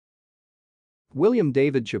William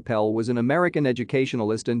David Chappelle was an American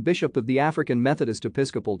educationalist and bishop of the African Methodist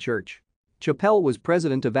Episcopal Church. Chappelle was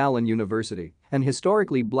president of Allen University, an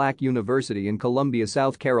historically black university in Columbia,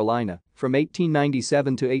 South Carolina, from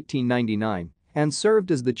 1897 to 1899, and served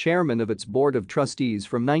as the chairman of its board of trustees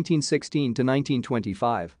from 1916 to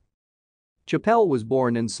 1925. Chappelle was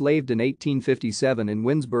born enslaved in 1857 in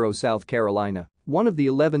Winnsboro, South Carolina, one of the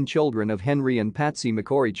 11 children of Henry and Patsy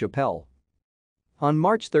McCory Chappelle. On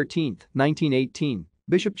March 13, 1918,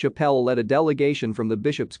 Bishop Chappelle led a delegation from the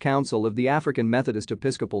Bishops' Council of the African Methodist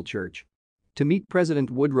Episcopal Church to meet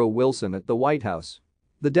President Woodrow Wilson at the White House.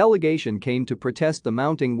 The delegation came to protest the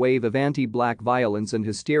mounting wave of anti-black violence and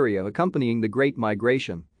hysteria accompanying the Great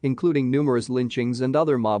Migration, including numerous lynchings and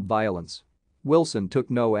other mob violence. Wilson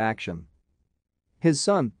took no action. His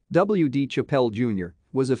son, W.D. Chappelle Jr.,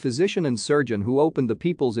 was a physician and surgeon who opened the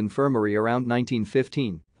People's Infirmary around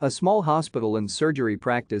 1915, a small hospital and surgery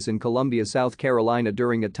practice in Columbia, South Carolina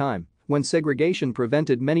during a time when segregation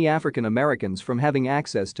prevented many African Americans from having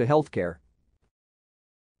access to health care.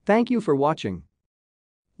 Thank you for watching.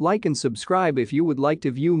 Like and subscribe if you would like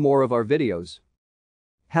to view more of our videos.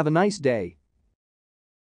 Have a nice day.